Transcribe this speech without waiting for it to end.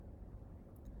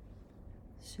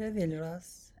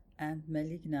Chivalrous and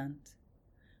malignant.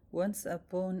 Once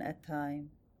upon a time,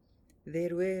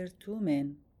 there were two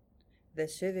men. The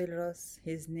chivalrous,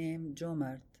 his name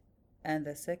Jomart, and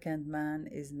the second man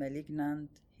is malignant,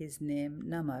 his name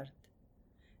Namart.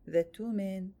 The two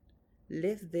men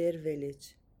left their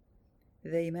village.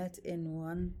 They met in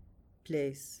one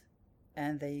place,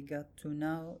 and they got to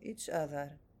know each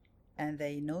other, and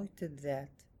they noted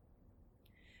that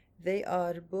they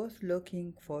are both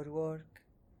looking for work.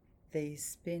 They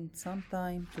spent some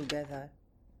time together.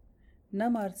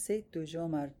 Namart said to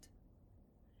Jomart,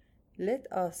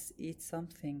 "Let us eat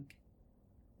something.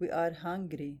 We are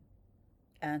hungry."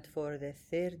 And for the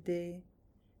third day,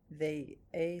 they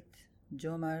ate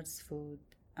Jomart's food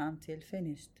until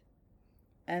finished.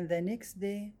 And the next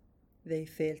day, they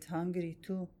felt hungry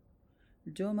too.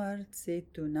 Jomart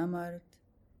said to Namart,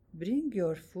 "Bring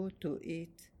your food to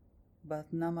eat."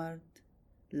 But Namart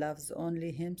loves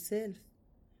only himself,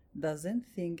 doesn't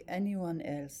think anyone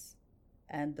else,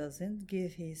 and doesn't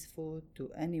give his food to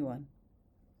anyone.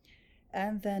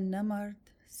 And then Namart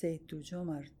said to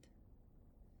Jomart,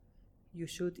 "You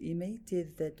should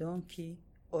imitate the donkey,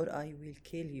 or I will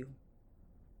kill you."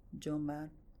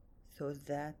 Jomart thought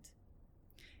that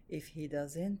if he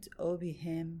doesn't obey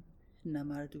him,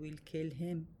 Namart will kill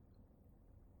him.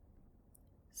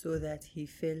 So that he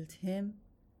felt him,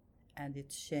 and it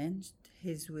changed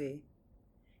his way,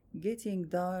 getting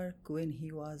dark when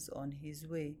he was on his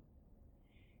way.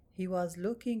 He was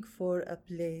looking for a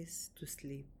place to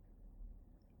sleep,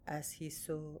 as he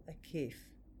saw a cave.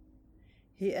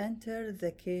 He entered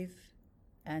the cave,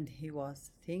 and he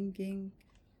was thinking,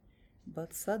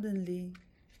 but suddenly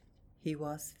he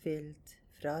was felt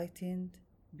frightened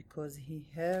because he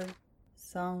heard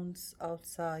sounds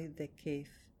outside the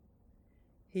cave.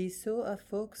 He saw a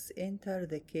fox enter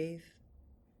the cave.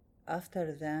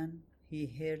 After that, he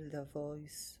heard the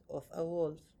voice of a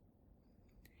wolf,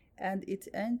 and it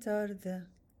entered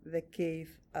the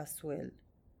cave as well.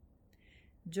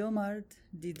 Jomart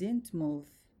didn't move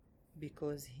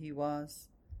because he was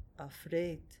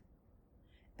afraid,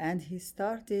 and he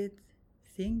started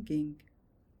thinking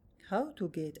how to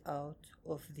get out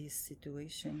of this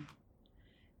situation.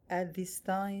 At this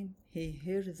time, he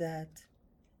heard that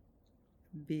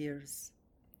bear's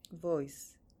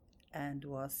voice and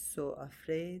was so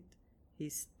afraid he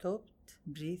stopped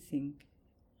breathing.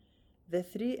 The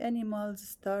three animals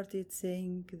started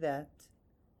saying that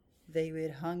they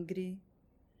were hungry.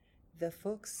 The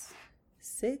fox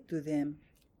said to them,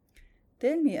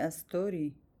 "Tell me a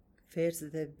story."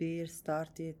 First the bear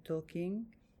started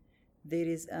talking. "There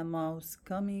is a mouse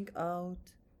coming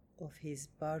out of his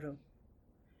burrow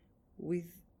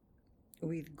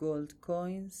with gold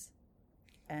coins,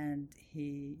 and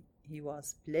he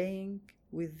was playing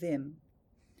with them,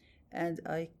 and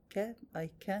I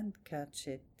can't catch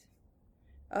it."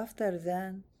 After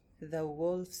that, the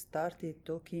wolf started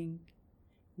talking.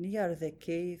 "Near the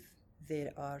cave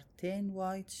there are 10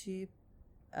 white sheep.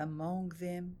 Among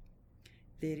them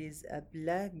there is a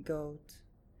black goat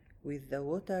with the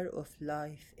water of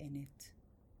life in it.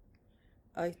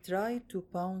 I tried to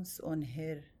pounce on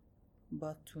her,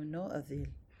 but to no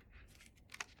avail."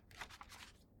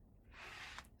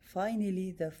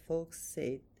 Finally, the fox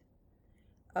said,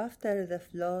 "After the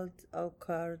flood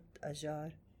occurred, a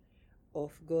jar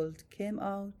of gold came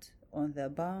out on the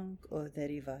bank of the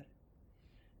river.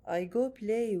 I go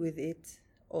play with it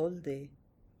all day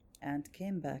and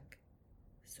came back."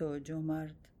 So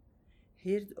Jomart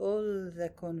heard all the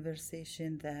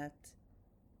conversation that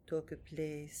took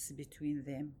place between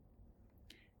them.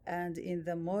 And in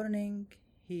the morning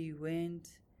he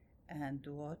went and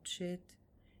watched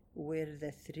where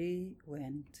the three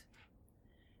went.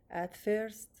 At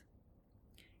first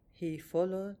he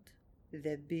followed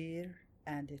the bear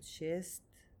and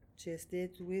chased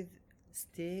it with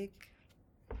sticks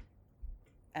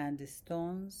and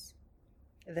stones.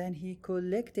 Then he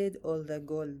collected all the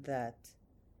gold that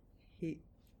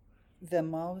the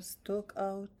mouse took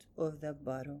out of the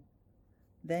burrow.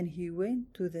 Then he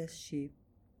went to the sheep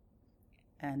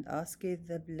and asked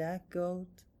the black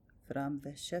goat from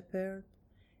the shepherd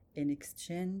in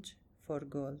exchange for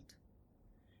gold.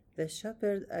 The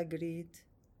shepherd agreed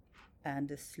and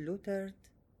slaughtered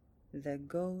the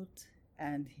goat,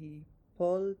 and he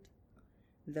pulled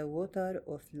the water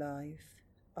of life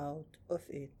out of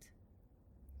it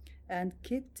and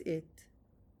kept it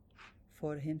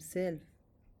for himself.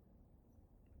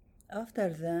 After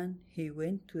that, he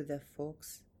went to the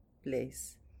fox's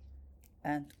place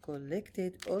and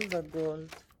collected all the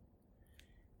gold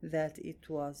that it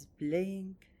was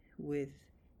playing with.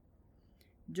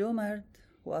 Jomart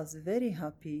was very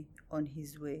happy on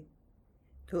his way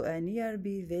to a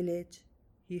nearby village.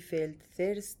 He felt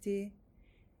thirsty.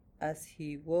 As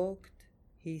he walked,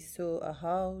 he saw a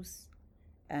house,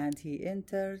 and he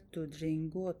entered to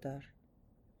drink water.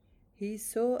 He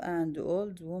saw an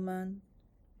old woman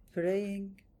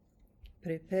praying,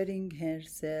 preparing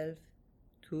herself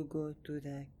to go to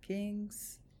the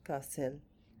king's castle,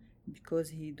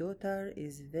 because his daughter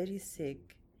is very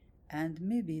sick and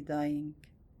maybe dying.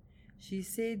 She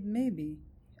said, maybe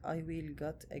I will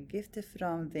get a gift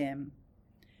from them.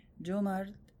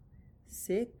 Jomart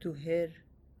said to her,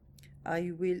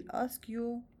 I will ask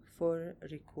you for a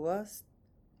request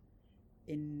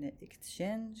in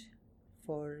exchange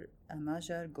for a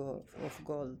measure of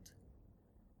gold.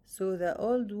 So the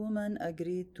old woman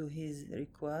agreed to his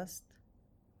request.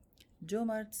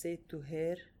 Jomart said to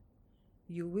her,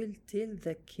 you will tell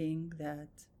the king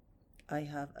that I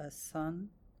have a son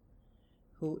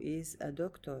who is a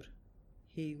doctor.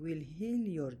 He will heal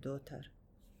your daughter.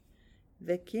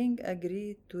 The king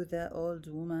agreed to the old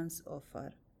woman's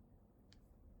offer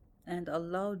and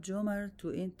allowed Jomart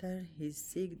to enter his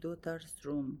sick daughter's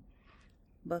room,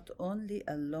 but only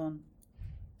alone,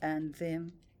 and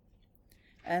then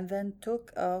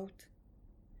took out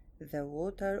the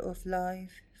water of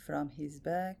life from his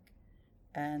bag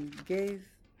and gave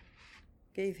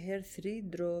her 3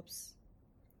 drops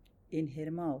in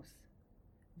her mouth.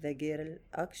 The girl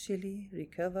actually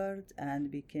recovered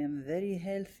and became very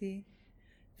healthy.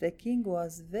 The king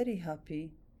was very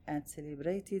happy and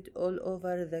celebrated all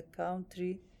over the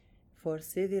country for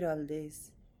several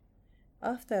days.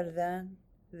 After that,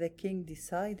 the king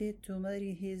decided to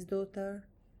marry his daughter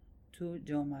to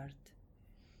Jomart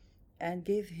and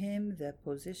gave him the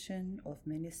position of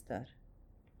minister.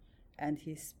 And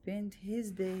he spent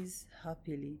his days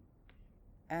happily.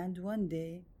 And one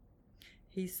day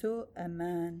he saw a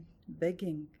man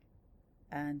begging,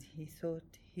 and he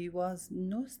thought he was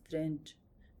no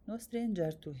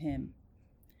stranger to him.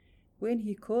 When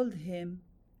he called him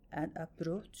and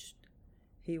approached,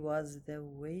 he was the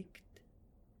wicked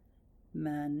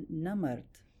man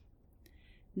Namard.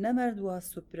 Namard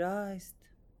was surprised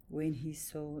when he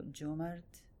saw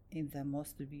Jomart in the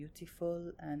most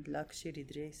beautiful and luxury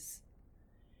dress.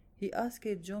 He asked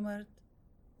Jomart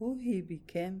who he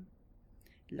became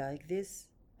like this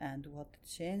and what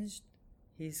changed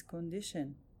his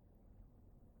condition.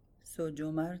 So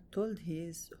Jomart told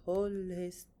his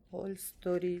whole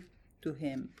story to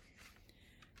him.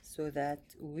 So that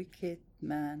wicked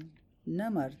man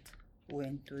Namard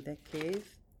went to the cave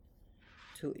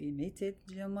to imitate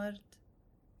Jomart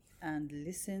and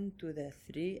listen to the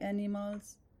 3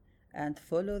 animals and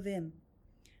follow them.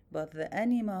 But the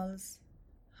animals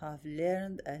have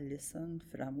learned a lesson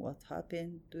from what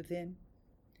happened to them,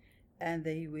 and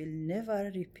they will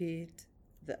never repeat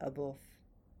the above.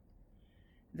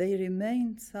 They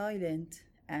remained silent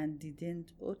and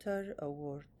didn't utter a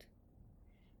word,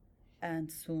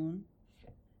 and soon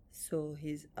saw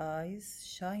his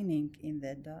eyes shining in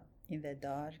the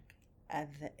dark at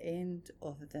the end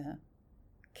of the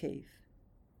cave.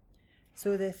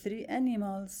 So the 3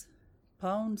 animals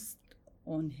pounced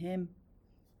on him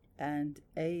and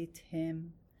ate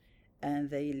him, and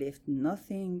they left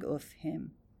nothing of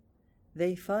him.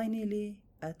 They finally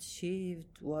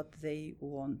achieved what they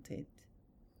wanted.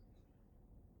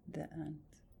 The end.